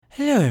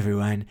Hello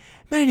everyone,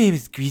 my name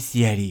is Greasy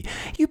Yeti.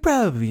 You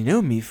probably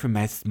know me from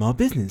my small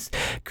business,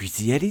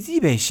 Greasy Yeti's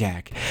eBay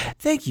Shack.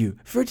 Thank you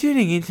for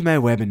tuning into my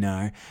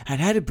webinar on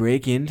how to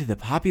break into the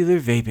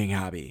popular vaping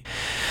hobby.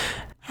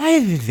 I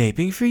have been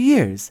vaping for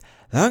years,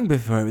 long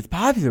before it was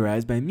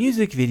popularized by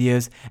music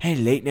videos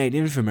and late-night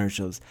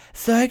infomercials,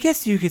 so I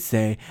guess you could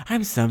say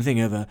I'm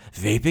something of a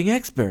vaping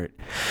expert.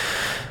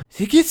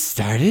 To get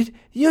started,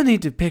 you'll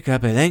need to pick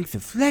up a length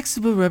of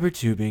flexible rubber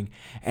tubing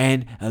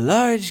and a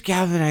large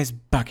galvanized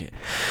bucket.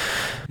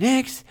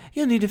 Next,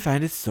 you'll need to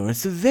find a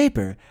source of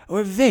vapor,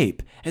 or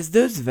vape, as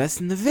those of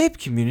us in the vape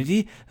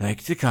community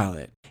like to call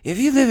it. If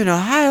you live in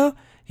Ohio,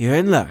 you're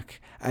in luck.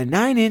 A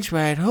 9-inch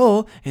wide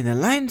hole in the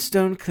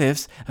limestone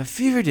cliffs of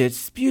Fever Ditch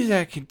spews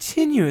out a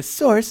continuous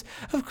source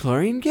of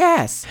chlorine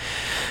gas.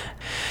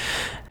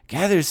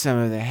 Gather some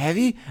of the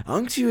heavy,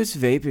 unctuous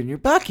vape in your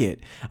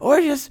bucket,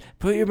 or just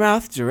put your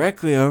mouth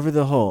directly over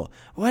the hole,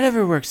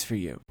 whatever works for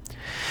you.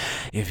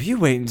 If you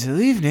wait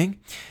until evening,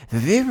 the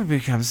vapor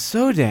becomes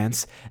so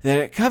dense that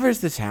it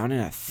covers the town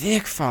in a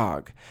thick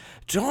fog.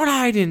 Don't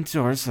hide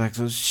indoors like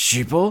those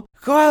sheeple.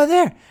 Go out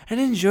there and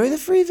enjoy the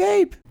free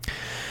vape.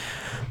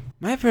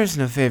 My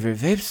personal favorite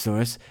vape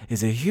source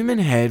is a human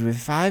head with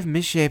 5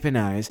 misshapen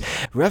eyes,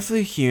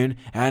 roughly hewn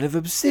out of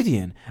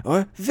obsidian,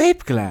 or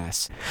vape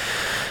glass.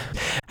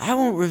 I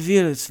won't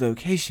reveal its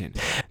location,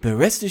 but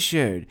rest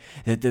assured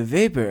that the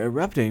vapor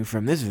erupting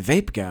from this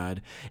vape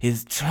god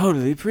is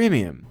totally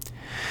premium.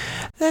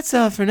 That's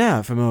all for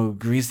now from old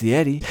Greasy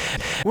Eddie.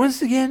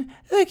 Once again,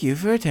 thank you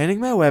for attending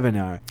my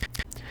webinar.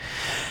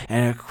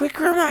 And a quick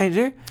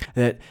reminder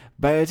that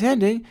by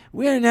attending,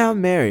 we are now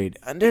married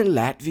under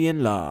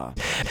Latvian law.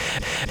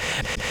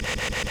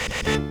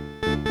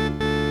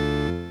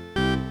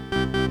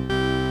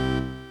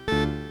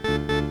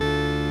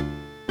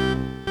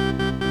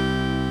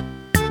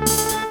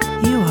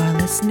 You are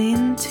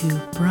listening to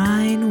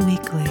Brine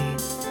Weekly.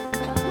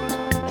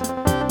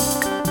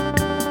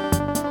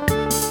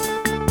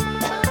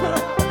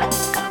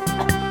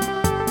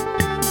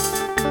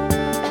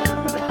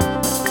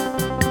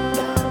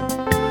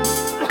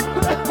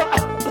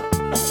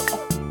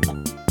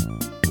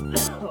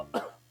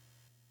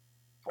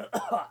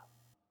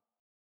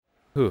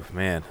 Oof,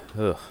 man.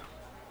 Ugh.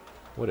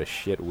 What a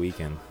shit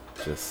weekend.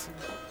 Just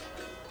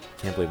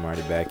can't believe I'm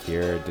already back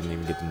here. Didn't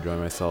even get to enjoy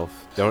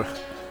myself. Don't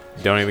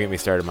even get me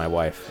started on my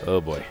wife.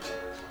 Oh boy.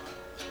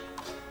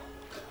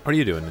 What are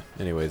you doing?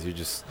 Anyways, you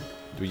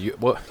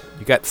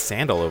got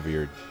sand all over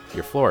your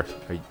floor.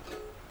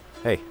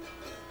 Hey.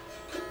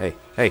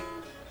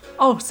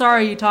 Oh,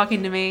 sorry, you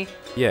talking to me?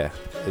 Yeah,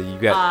 you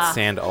got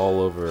sand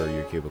all over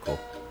your cubicle.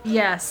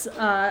 Yes,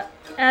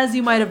 as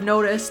you might have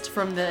noticed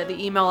from the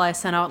email I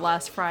sent out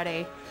last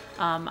Friday,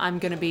 I'm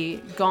going to be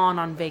gone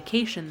on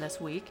vacation this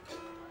week.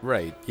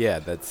 Right, yeah,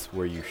 that's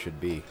where you should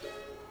be.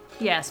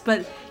 Yes,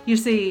 but you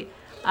see,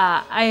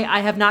 I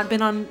have not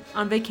been on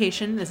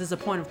vacation, this is a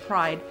point of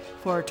pride,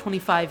 for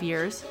 25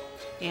 years.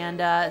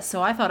 And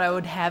so I thought I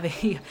would have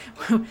a...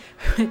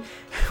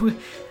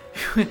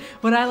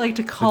 what I like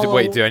to call...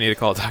 Wait, do I need to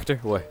call a doctor?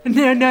 What?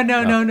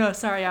 No.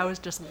 Sorry, I was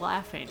just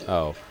laughing.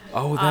 Oh,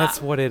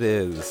 that's what it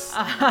is.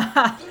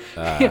 I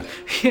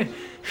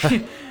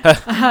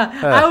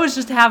was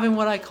just having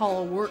what I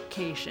call a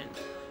workcation.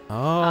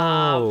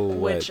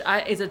 Which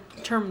is a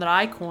term that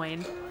I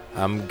coined.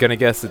 I'm gonna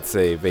guess it's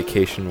a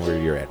vacation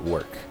where you're at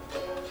work.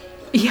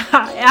 Yeah,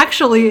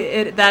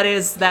 actually,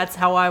 that's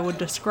how I would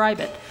describe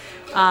it.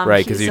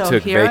 Right, because you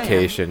took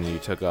vacation, you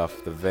took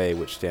off the VA,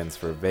 which stands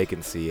for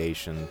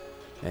vacancyation,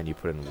 and you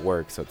put in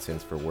work, so it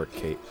stands for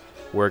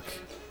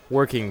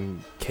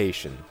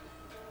workingcation.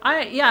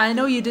 I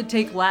know you did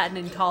take Latin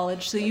in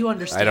college, so you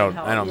understand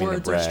how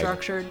words are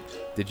structured.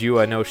 Did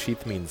you know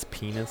sheath means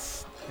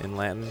penis in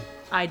Latin?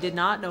 I did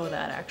not know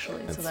that,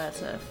 actually, so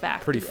that's a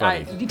fact. Pretty funny.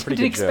 I didn't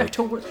expect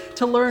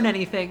to learn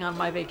anything on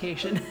my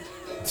vacation.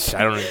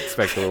 I don't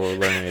expect to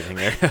learn anything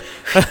there.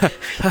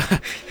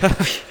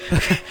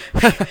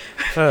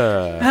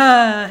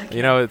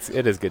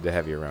 It is good to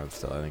have you around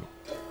still. I think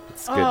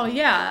it's good. Oh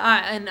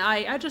yeah,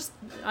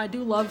 I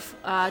do love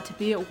to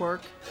be at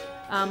work.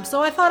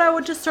 So I thought I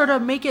would just sort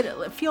of make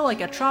it feel like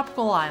a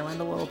tropical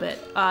island a little bit,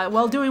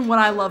 while doing what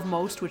I love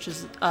most, which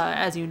is,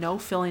 as you know,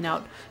 filling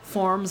out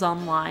forms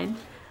online,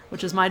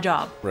 which is my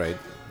job. Right,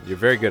 you're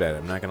very good at it.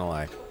 I'm not gonna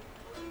lie.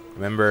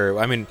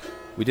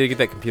 We did get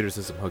that computer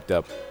system hooked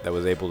up that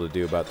was able to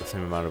do about the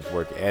same amount of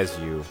work as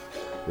you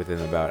within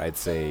about, I'd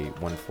say,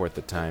 1/4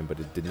 the time, but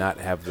it did not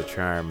have the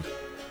charm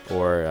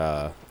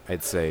or,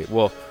 I'd say,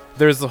 well,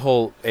 there's the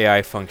whole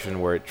AI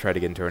function where it tried to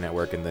get into our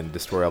network and then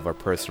destroy all of our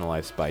personal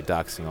lives by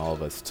doxing all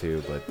of us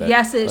too. But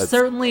yes, it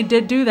certainly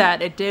did do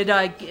that. It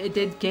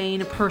did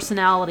gain a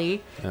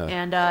personality,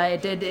 and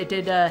it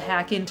did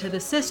hack into the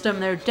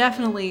system. There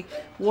definitely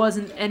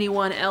wasn't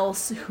anyone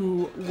else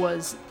who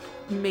was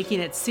making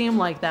it seem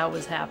like that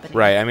was happening.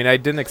 Right. I mean, I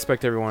didn't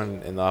expect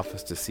everyone in the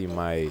office to see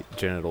my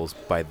genitals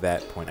by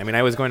that point. I mean,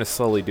 I was going to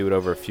slowly do it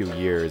over a few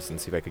years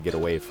and see if I could get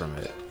away from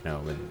it,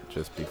 and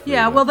just be free.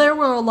 Yeah, well, there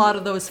were a lot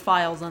of those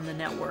files on the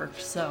network,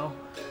 so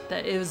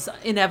that it was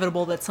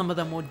inevitable that some of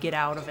them would get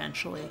out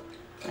eventually.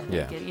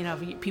 I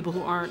think people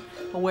who aren't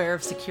aware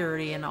of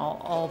security and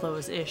all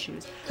those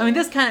issues. I mean,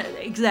 this kind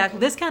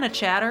of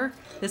chatter,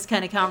 this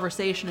kind of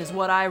conversation is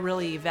what I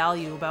really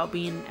value about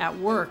being at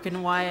work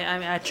and why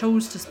I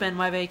chose to spend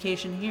my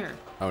vacation here.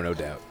 Oh, no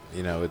doubt.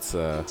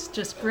 It's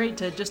just great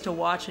to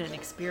watch it and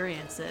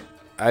experience it.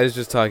 I was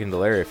just talking to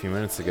Larry a few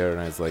minutes ago, and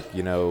I was like,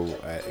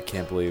 I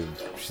can't believe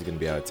she's going to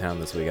be out of town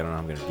this week. I don't know how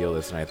I'm going to deal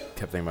with this. And I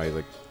kept thinking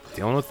about,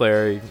 dealing with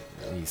Larry.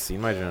 He's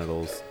seen my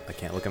genitals. I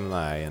can't look him in the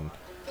eye, and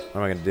what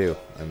am I going to do?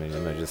 I mean, what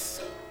am I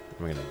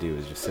going to do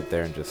is just sit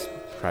there and just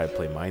try to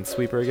play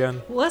Minesweeper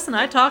again? Well, listen,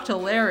 I talked to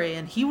Larry,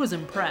 and he was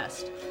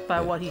impressed by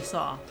what he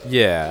saw.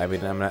 Yeah, I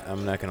mean, I'm not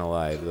going to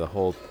lie.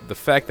 The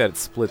fact that it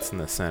splits in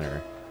the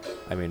center,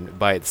 I mean,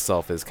 by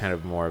itself is kind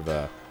of more of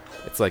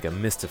it's like a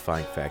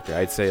mystifying factor.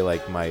 I'd say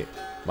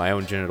my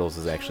own genitals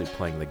is actually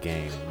playing the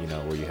game,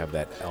 where you have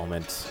that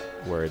element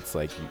where it's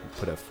like you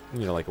put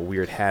like a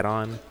weird hat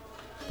on,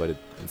 but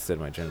instead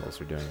my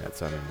genitals are doing that.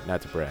 So I mean,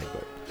 not to brag,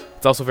 but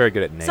it's also very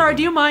good at nagging. Sorry,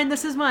 do you mind?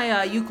 This is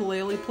my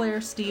ukulele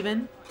player,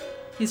 Steven.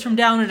 He's from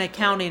down in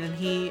accounting, and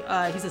he's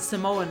a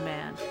Samoan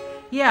man.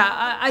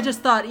 Yeah, I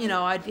just thought,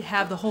 I'd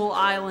have the whole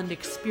island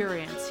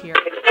experience here.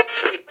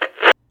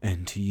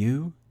 And to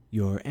you,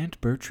 your Aunt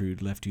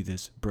Gertrude left you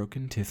this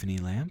broken Tiffany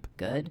lamp.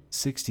 Good.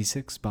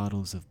 66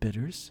 bottles of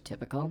bitters.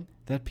 Typical.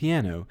 That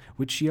piano,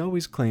 which she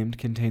always claimed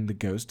contained the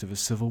ghost of a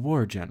Civil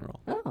War general.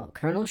 Oh,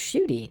 Colonel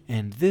Shooty.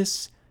 And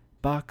this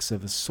box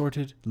of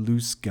assorted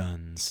loose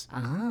guns.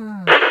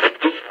 Ah.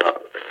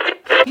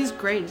 He's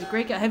great. He's a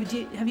great guy.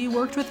 Have you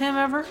worked with him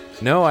ever?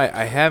 No,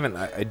 I haven't.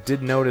 I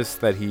did notice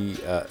that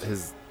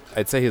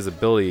I'd say his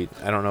ability,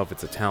 I don't know if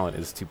it's a talent,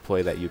 is to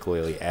play that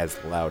ukulele as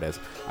loud as.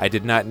 I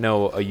did not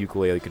know a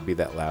ukulele could be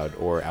that loud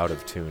or out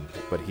of tune,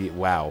 but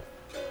wow,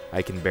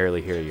 I can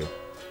barely hear you.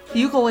 The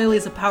ukulele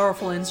is a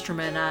powerful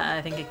instrument.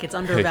 I think it gets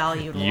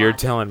undervalued a lot. You're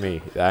telling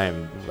me.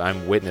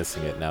 I'm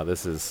witnessing it now.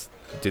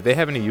 Do they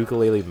have any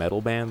ukulele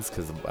metal bands?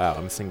 Because, wow,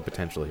 I'm seeing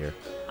potential here.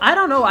 I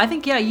don't know. I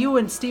think, you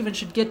and Steven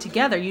should get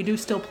together. You do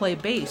still play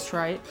bass,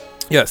 right?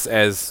 Yes,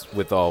 as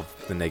with all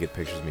the naked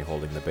pictures of me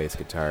holding the bass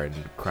guitar and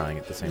crying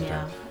at the same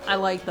time. I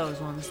like those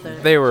ones.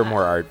 They were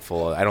more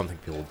artful. I don't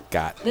think people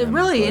got they're them.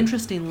 Really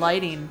interesting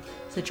lighting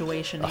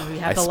situation. You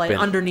have the light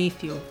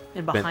underneath you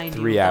and behind you.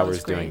 Spent 3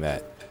 hours doing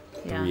that.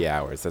 Yeah. 3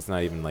 hours. That's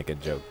not even like a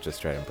joke.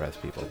 Just try to impress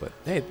people. But,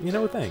 hey,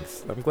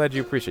 thanks. I'm glad you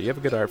appreciate it. You have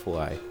a good artful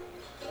eye.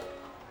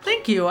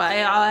 Thank you.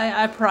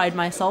 I pride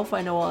myself.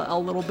 I know a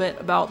little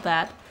bit about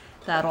that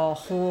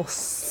whole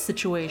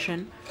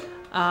situation.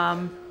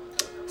 I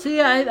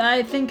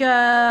think.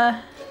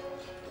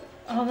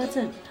 Oh, that's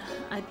it.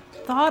 I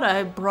thought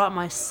I brought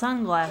my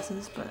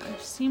sunglasses, but I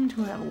seem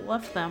to have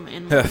left them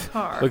in my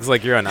car. Looks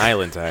like you're on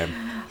island time.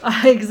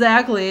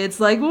 Exactly. It's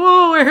like,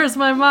 whoa, where's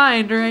my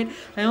mind, right?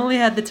 I only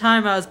had the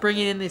time I was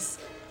bringing in these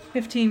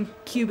 15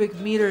 cubic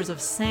meters of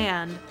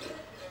sand.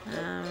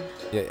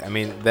 Yeah, I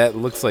mean, that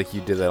looks like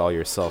you did that all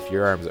yourself.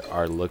 Your arms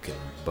are looking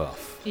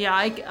buff. Yeah,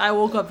 I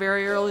woke up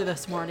very early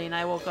this morning.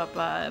 I woke up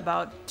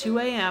about 2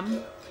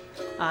 a.m.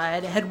 I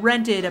had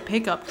rented a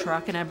pickup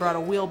truck, and I brought a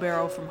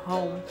wheelbarrow from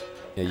home.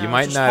 Yeah, you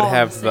might not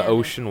have the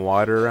ocean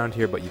water around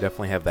here, but you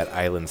definitely have that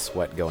island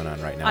sweat going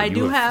on right now.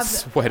 You have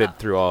sweated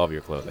through all of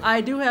your clothing.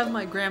 I do have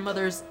my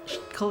grandmother's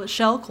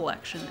shell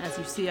collection, as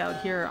you see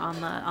out here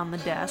on the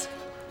desk.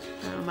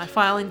 My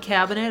filing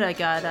cabinet, I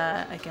got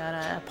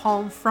a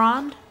palm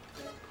frond.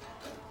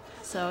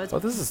 So it's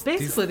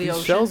basically the ocean.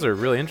 These shells are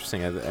really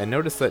interesting. I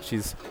noticed that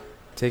she's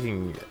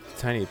taking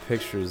tiny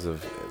pictures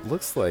of, it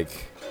looks like,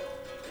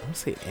 I want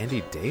to say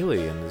Andy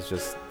Daly, and has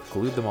just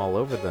glued them all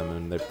over them,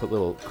 and they put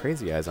little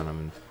crazy eyes on them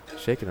and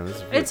shaking them.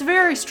 It's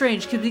very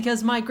strange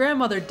because my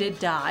grandmother did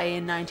die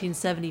in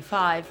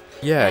 1975.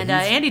 Yeah, and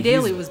Andy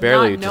Daly was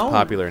barely not known. Just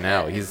popular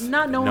now. He's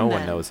not known. No then.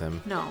 one knows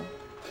him. No.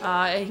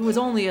 He was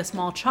only a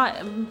small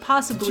child,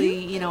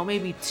 possibly,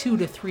 maybe 2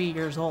 to 3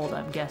 years old,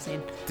 I'm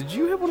guessing. Did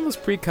you have one of those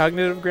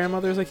precognitive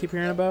grandmothers I keep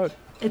hearing about?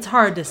 It's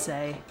hard to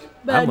say.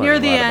 But near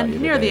the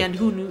end,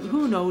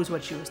 who knows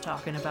what she was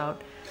talking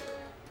about.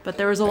 But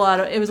it was a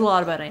lot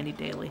about Andy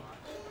Daly.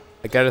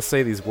 I gotta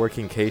say, these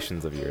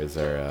workingcations of yours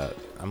are,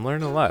 I'm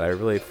learning a lot. I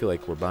really feel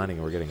like we're bonding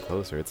and we're getting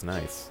closer. It's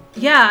nice.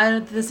 Yeah,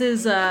 this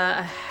is,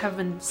 I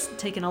haven't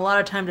taken a lot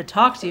of time to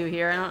talk to you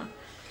here.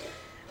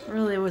 I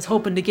really was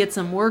hoping to get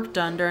some work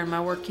done during my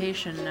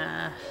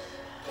workation.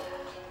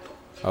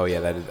 Oh yeah,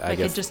 that is, I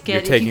guess just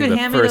you're taking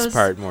the first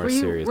part more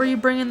serious. Were you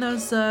bringing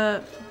those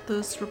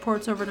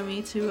reports over to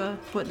me to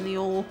put in the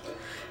old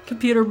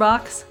computer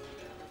box?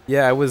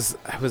 Yeah, I was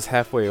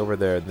halfway over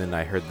there, and then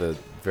I heard the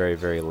very,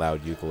 very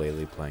loud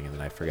ukulele playing, and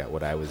then I forgot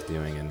what I was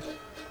doing, and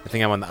I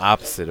think I'm on the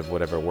opposite of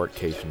whatever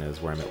workcation is,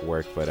 where I'm at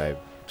work, but I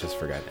just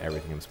forgotten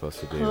everything I'm supposed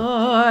to do.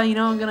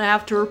 I'm gonna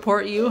have to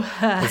report you to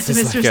just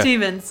Mr. like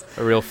Stevens.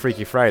 A real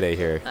Freaky Friday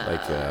here.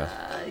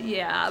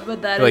 Yeah,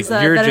 but that like is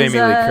you're that Jamie is, Lee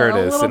a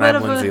Curtis little and bit I'm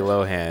of Lindsay a,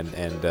 Lohan,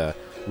 and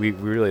we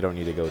really don't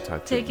need to go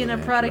talk to taking the a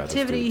manager about this,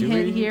 productivity do we?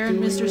 hit here, and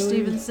Do we Mr. really?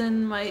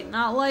 Stevenson might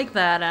not like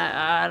that.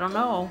 I don't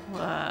know.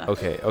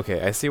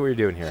 Okay, I see what you're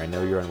doing here. I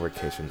know you're on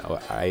workcation. Oh,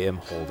 I am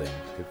holding.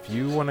 If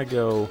you want to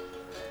go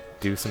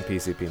do some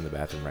PCP in the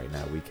bathroom right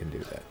now, we can do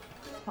that.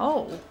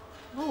 Oh,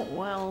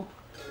 well.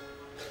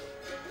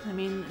 I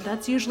mean,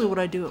 that's usually what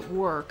I do at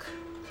work.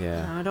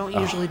 Yeah. I don't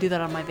usually do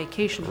that on my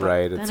vacation. But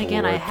Right, then it's a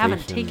again, I haven't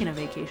workcation. taken a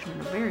vacation in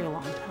a very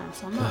long time,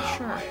 so I'm not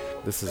sure.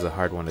 This is a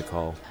hard one to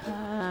call.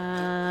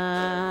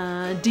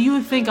 Do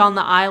you think on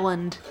the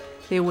island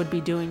they would be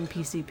doing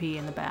PCP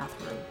in the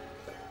bathroom?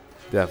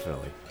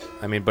 Definitely.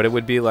 I mean, but it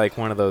would be like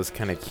one of those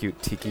kind of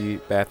cute tiki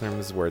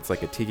bathrooms where it's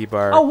like a tiki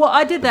bar. Oh, well,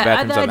 I did that.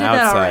 I bathrooms did on the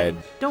that already.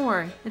 outside. Don't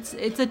worry.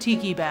 It's a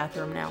tiki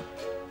bathroom now.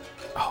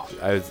 Oh,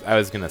 I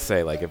was gonna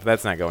say, like, if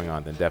that's not going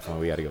on, then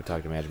definitely we got to go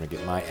talk to management,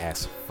 get my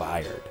ass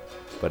fired.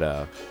 But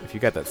if you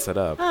got that set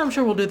up, I'm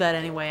sure we'll do that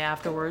anyway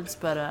afterwards.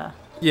 But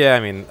yeah,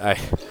 I mean,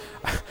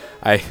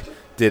 I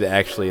did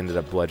actually ended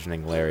up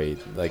bludgeoning Larry,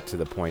 like, to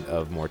the point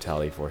of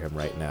mortality for him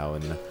right now,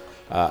 and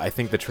I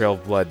think the trail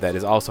of blood that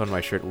is also on my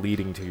shirt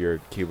leading to your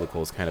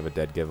cubicle is kind of a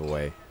dead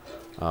giveaway.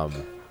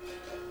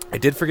 I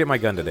did forget my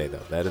gun today,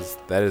 though. That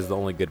is the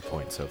only good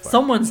point so far.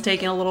 someone's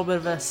taking a little bit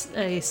of a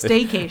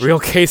staycation. Real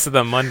case of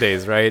the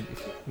Mondays, right?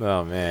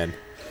 Oh man,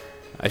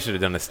 I should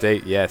have done a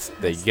state. Yes,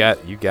 you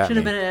got me. Should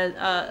have been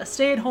a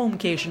stay-at-home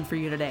cation for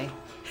you today.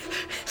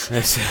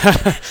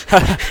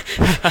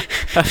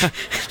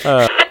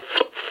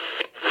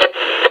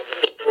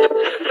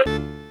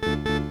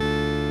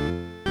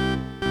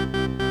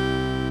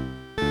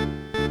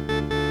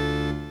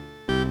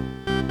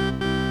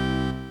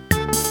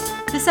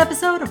 This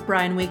episode of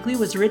Brian Weekly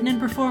was written and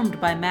performed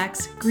by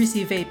Max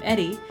Greasy Vape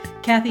Eddie,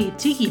 Kathy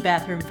Tiki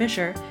Bathroom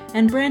Fisher,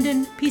 and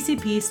Brandon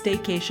PCP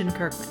Staycation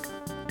Kirkman.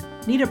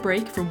 Need a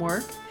break from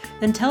work?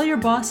 Then tell your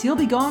boss you'll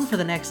be gone for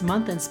the next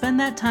month and spend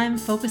that time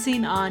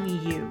focusing on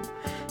you.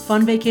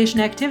 Fun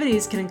vacation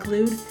activities can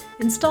include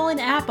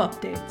installing app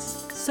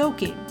updates,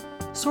 soaking,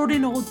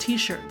 sorting old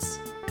t-shirts,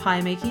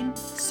 pie making,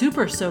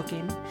 super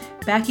soaking,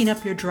 backing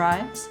up your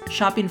drives,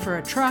 shopping for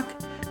a truck,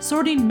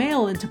 sorting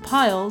mail into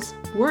piles,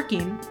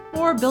 working,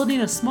 or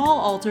building a small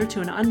altar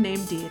to an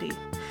unnamed deity.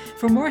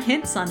 For more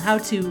hints on how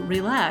to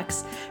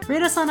relax,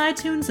 rate us on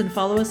iTunes and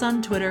follow us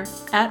on Twitter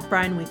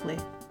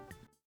 @BrianWeekly.